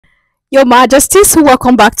Your Majesties,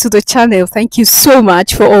 welcome back to the channel. Thank you so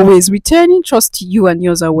much for always returning. Trust you and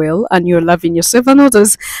yours are well, and you're loving yourself and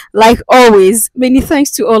others. Like always, many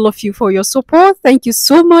thanks to all of you for your support. Thank you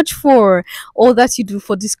so much for all that you do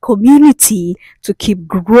for this community to keep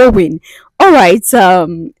growing. All right,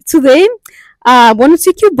 today I want to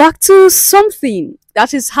take you back to something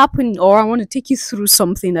that is happening, or I want to take you through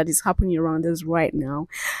something that is happening around us right now.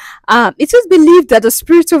 It is believed that the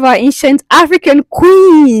spirits of our ancient African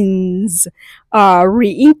queens are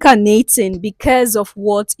reincarnating because of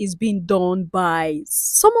what is being done by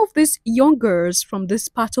some of these young girls from this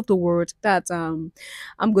part of the world that I'm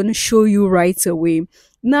going to show you right away.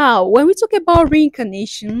 Now, when we talk about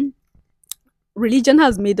reincarnation, religion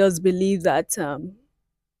has made us believe that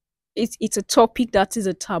it's a topic that is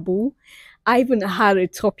a taboo. I even had a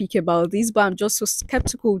topic about this, but I'm just so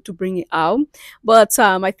skeptical to bring it out. But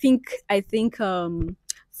I think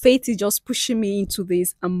faith is just pushing me into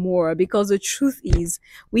this and more, because the truth is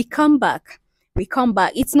we come back. We come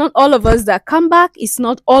back. It's not all of us that come back. It's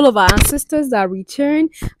not all of our ancestors that return,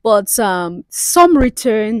 but some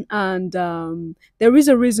return, and there is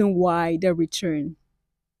a reason why they return.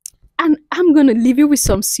 And I'm gonna leave you with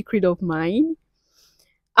some secret of mine.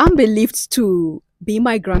 I'm believed to be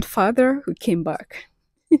my grandfather who came back.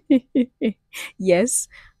 Yes.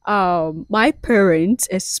 My parents,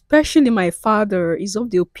 especially my father, is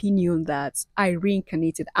of the opinion that I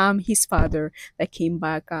reincarnated. I'm his father that came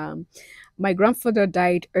back. My grandfather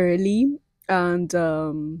died early, and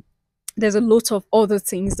there's a lot of other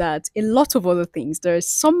things. There's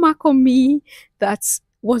some mark on me that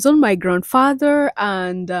was on my grandfather,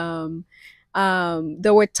 and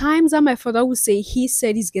there were times that my father would say he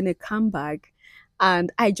said he's gonna come back,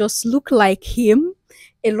 and I just look like him.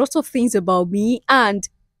 A lot of things about me, and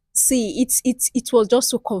see, it was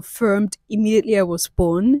just so confirmed immediately I was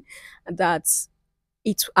born that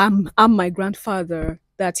I'm my grandfather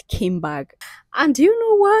that came back. And you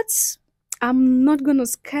know what? I'm not gonna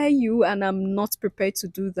scare you, and I'm not prepared to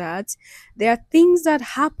do that. There are things that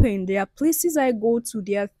happen, there are places I go to,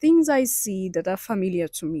 there are things I see that are familiar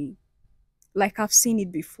to me, like I've seen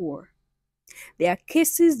it before. There are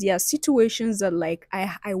cases, there are situations that like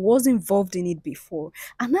I was involved in it before.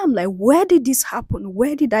 And now I'm like, where did this happen?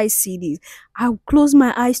 Where did I see this? I'll close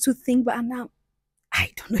my eyes to think, but now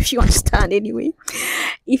I don't know if you understand anyway.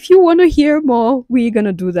 If you want to hear more, we're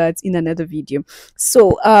gonna do that in another video.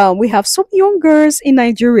 So we have some young girls in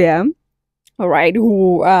Nigeria, all right,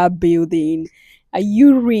 who are building a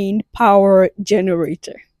urine power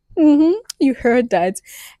generator. You heard that.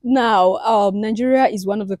 Now, Nigeria is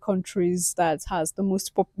one of the countries that has the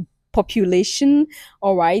most population,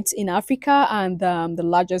 all right, in Africa, and the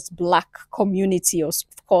largest black community, of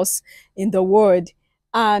course, in the world.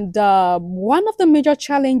 And one of the major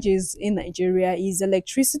challenges in Nigeria is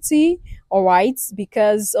electricity, all right,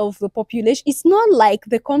 because of the population. It's not like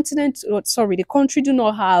the continent, sorry, the country do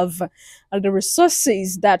not have the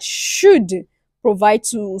resources that should provide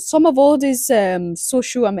to some of all these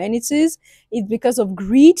social amenities. It's because of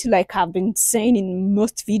greed, like I've been saying in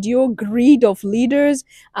most video, greed of leaders,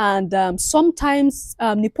 and sometimes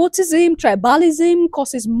nepotism, tribalism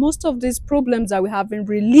causes most of these problems that we have. In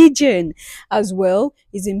religion as well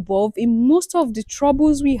is involved in most of the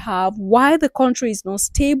troubles we have, why the country is not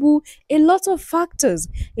stable. A lot of factors,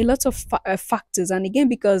 factors. And again,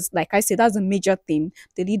 because like I said, that's a major thing,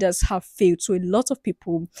 the leaders have failed, so a lot of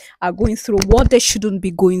people are going through what they shouldn't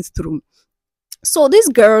be going through. So these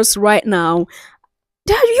girls right now,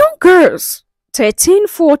 they're young girls, 13,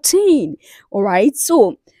 14. All right.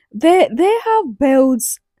 So they have built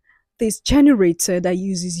this generator that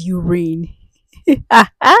uses urine.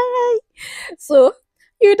 So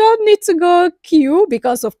you don't need to go queue,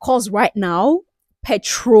 because of course right now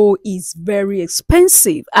petrol is very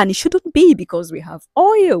expensive, and it shouldn't be, because we have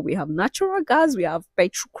oil, we have natural gas, we have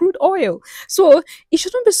petrol, crude oil. So it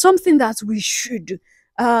shouldn't be something that we should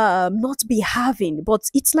not be having, but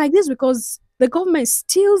it's like this because the government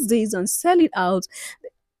steals this and sell it out.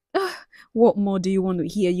 What more do you want to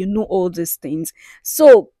hear? You know all these things.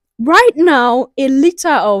 So right now a liter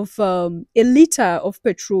of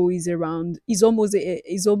petrol is almost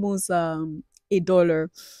 $1,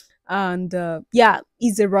 and yeah,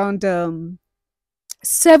 is around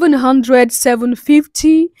 700,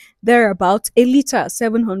 750, thereabout. A liter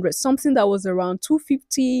 700, something that was around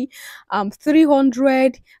 250,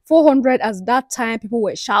 300, 400. As that time people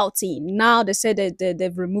were shouting. Now they said that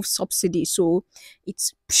they've removed subsidy, so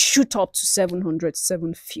it's shoot up to 700,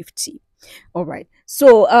 750. All right.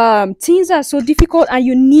 So things are so difficult, and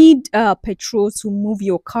you need petrol to move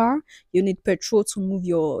your car. You need petrol to move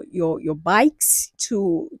your bikes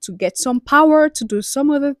to get some power to do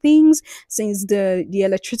some other things, since the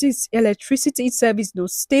electricity itself is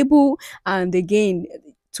not stable, and again,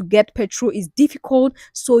 to get petrol is difficult.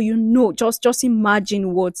 So just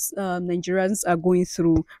imagine what Nigerians are going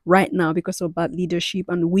through right now because of bad leadership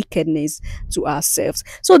and wickedness to ourselves.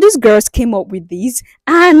 So these girls came up with this,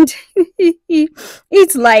 and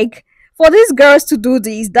it's like, for these girls to do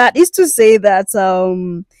this, that is to say that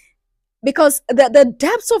because the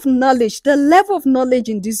depth of knowledge, the level of knowledge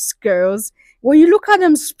in these girls, when you look at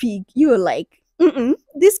them speak, you're like, mm-mm,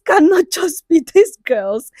 this cannot just be these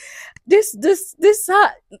girls. This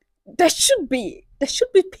there should be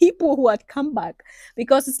people who had come back,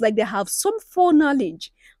 because it's like they have some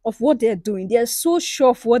foreknowledge of what they're doing. They're so sure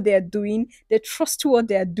of what they're doing. They trust what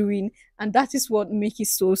they're doing, and that is what makes it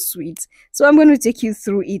so sweet. So I'm going to take you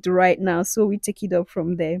through it right now. So we take it up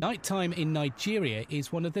from there. Nighttime in Nigeria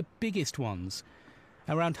is one of the biggest ones.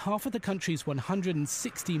 Around half of the country's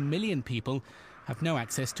 160 million people have no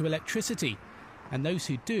access to electricity, and those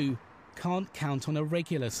who do can't count on a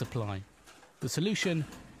regular supply. The solution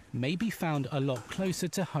may be found a lot closer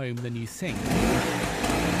to home than you think.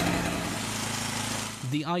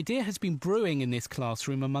 The idea has been brewing in this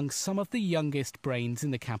classroom among some of the youngest brains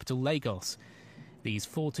in the capital, Lagos. These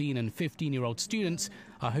 14 and 15-year-old students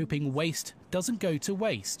are hoping waste doesn't go to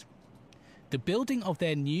waste. The building of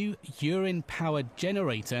their new urine-powered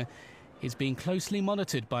generator is being closely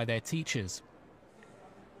monitored by their teachers.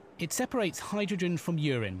 It separates hydrogen from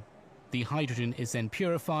urine. The hydrogen is then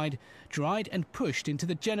purified, dried and pushed into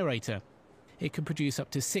the generator. It can produce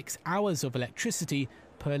up to 6 hours of electricity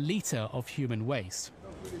per litre of human waste.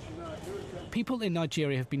 People in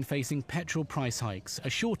Nigeria have been facing petrol price hikes, a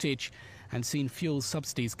shortage, and seen fuel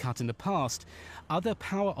subsidies cut in the past. Other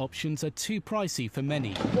power options are too pricey for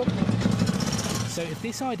many. So if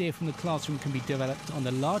this idea from the classroom can be developed on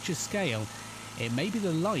a larger scale, it may be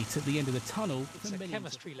the light at the end of the tunnel. It's a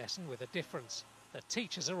chemistry lesson with a difference. The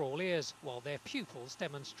teachers are all ears, while their pupils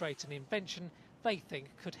demonstrate an invention they think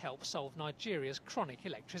could help solve Nigeria's chronic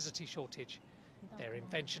electricity shortage. Their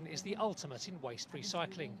invention is the ultimate in waste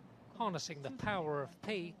recycling, harnessing the power of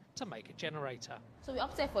P to make a generator. So we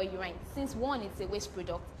opted for urine, since one, it's a waste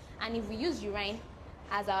product, and if we use urine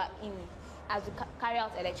as we carry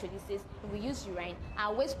out electrolysis, if we use urine,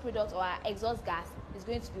 our waste product or our exhaust gas is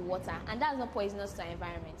going to be water, and that's not poisonous to our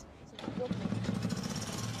environment.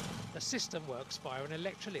 The system works via an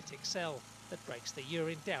electrolytic cell that breaks the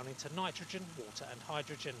urine down into nitrogen, water and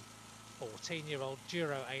hydrogen. 14-year-old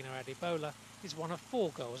Juro Aina Adibola is one of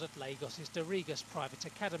 4 girls at Lagos's Dorigas Private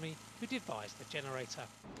Academy who devised the generator.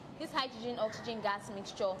 This hydrogen-oxygen gas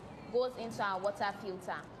mixture goes into our water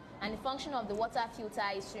filter, and the function of the water filter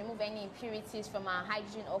is to remove any impurities from our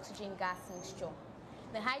hydrogen-oxygen gas mixture.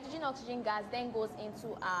 The hydrogen-oxygen gas then goes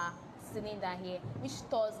into our cylinder here, which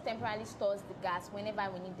temporarily stores the gas whenever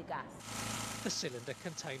we need the gas. The cylinder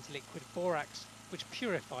contains liquid borax, which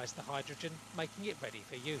purifies the hydrogen, making it ready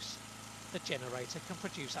for use. The generator can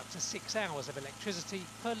produce up to 6 hours of electricity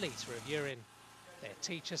per litre of urine. Their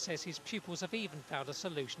teacher says his pupils have even found a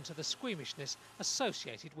solution to the squeamishness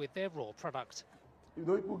associated with their raw product.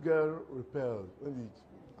 People get repelled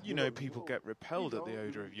when people get repelled at the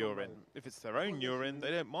odour of urine. If it's their own urine,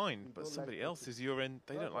 they don't mind, but somebody else's urine,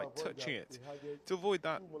 they don't like touching it. To avoid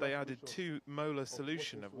that, they added 2 molar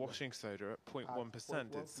solution of washing soda at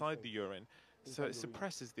 0.1% inside the urine, so it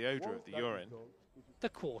suppresses the odour of the urine. The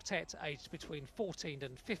quartet, aged between 14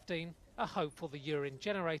 and 15, are hopeful the urine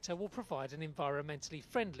generator will provide an environmentally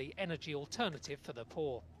friendly energy alternative for the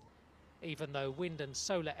poor. Even though wind and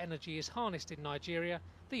solar energy is harnessed in Nigeria,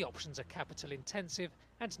 the options are capital intensive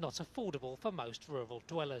and not affordable for most rural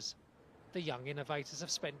dwellers. The young innovators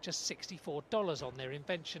have spent just $64 on their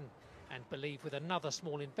invention and believe with another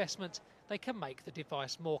small investment they can make the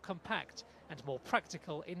device more compact and more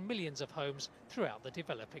practical in millions of homes throughout the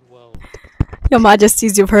developing world. Your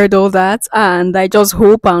Majesties, you've heard all that, and I just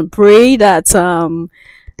hope and pray that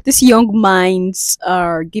these young minds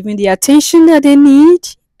are given the attention that they need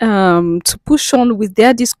to push on with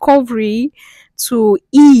their discovery to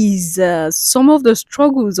ease some of the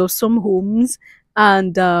struggles of some homes.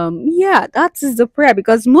 And yeah, that is the prayer,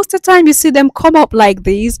 because most of the time you see them come up like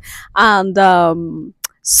this, and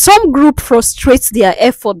some group frustrates their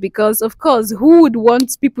effort, because of course, who would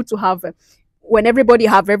want people to have when everybody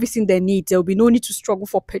have everything they need, there will be no need to struggle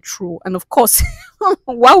for petrol. And of course,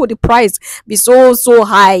 why would the price be so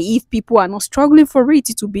high if people are not struggling for it?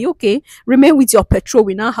 It will be okay. Remain with your petrol.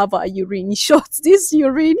 We now have our urine. In short, this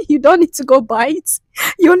urine, you don't need to go buy it.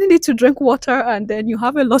 You only need to drink water, and then you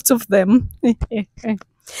have a lot of them.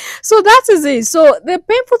 So that is it. So the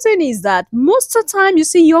painful thing is that most of the time you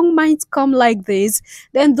see young minds come like this,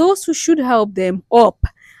 then those who should help them up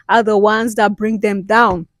are the ones that bring them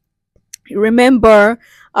down. Remember,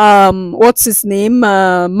 what's his name,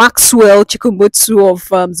 Maxwell Chikumbutsu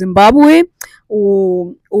of Zimbabwe,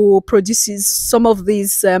 who produces some of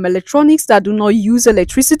these electronics that do not use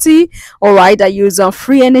electricity, all right, that use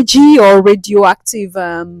free energy or radioactive,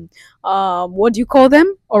 what do you call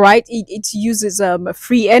them, all right, it uses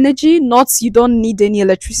free energy, not, you don't need any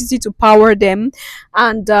electricity to power them.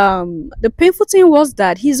 And the painful thing was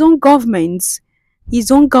that his own governments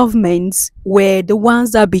were the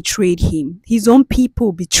ones that betrayed him. His own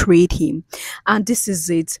people betrayed him. And this is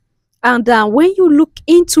it. And when you look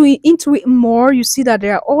into it more, you see that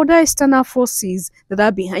there are other external forces that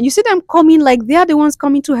are behind. You see them coming like they are the ones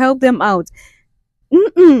coming to help them out.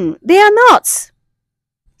 They are not.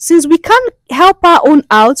 Since we can't help our own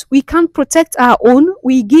out, we can't protect our own,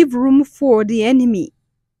 we give room for the enemy.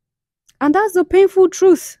 And that's the painful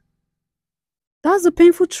truth. That's the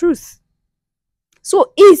painful truth.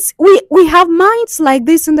 So we have minds like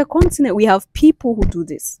this in the continent. We have people who do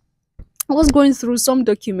this. I was going through some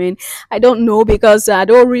document. I don't know, because I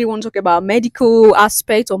don't really want to talk about medical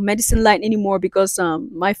aspect or medicine line anymore, because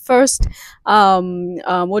my first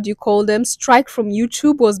what do you call them, strike from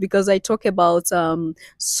YouTube was because I talk about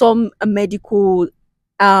some medical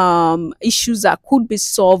issues that could be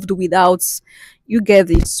solved without, you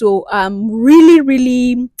get it. So I'm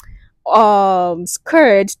really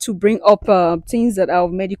scared to bring up things that are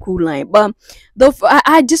of medical line. But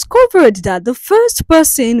I discovered that the first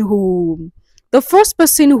person who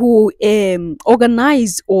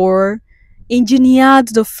organized or engineered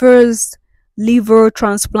the first liver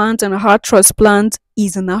transplant and heart transplant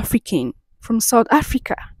is an African from South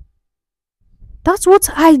Africa. That's what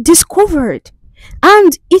I discovered.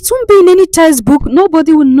 And it won't be in any textbook.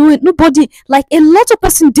 Nobody will know it. Nobody, like a lot of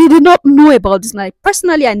person did not know about this. Like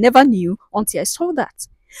personally, I never knew until I saw that.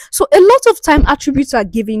 So a lot of time attributes are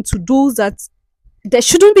given to those that they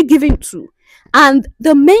shouldn't be given to. And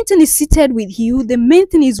the main thing is seated with you, the main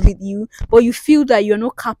thing is with you, but you feel that you're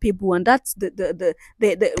not capable, and that's the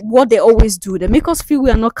what they always do. They make us feel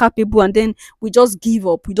we are not capable, and then we just give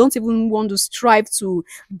up. We don't even want to strive to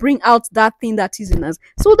bring out that thing that is in us.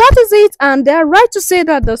 So that is it, and they're right to say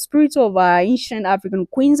that the spirits of our ancient African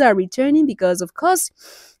queens are returning, because of course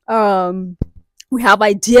we have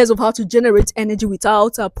ideas of how to generate energy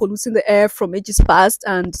without polluting the air from ages past,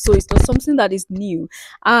 and so it's not something that is new.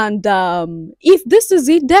 And if this is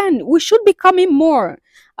it, then we should be coming more,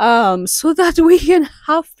 so that we can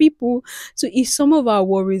have people to ease some of our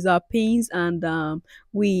worries, our pains, and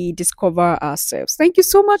we discover ourselves. Thank you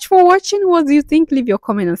so much for watching. What do you think? Leave your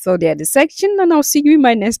comment and thought there in the section, and I'll see you in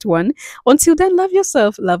my next one. Until then, love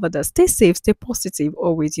yourself, love others, stay safe, stay positive,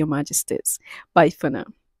 always your majesties. Bye for now.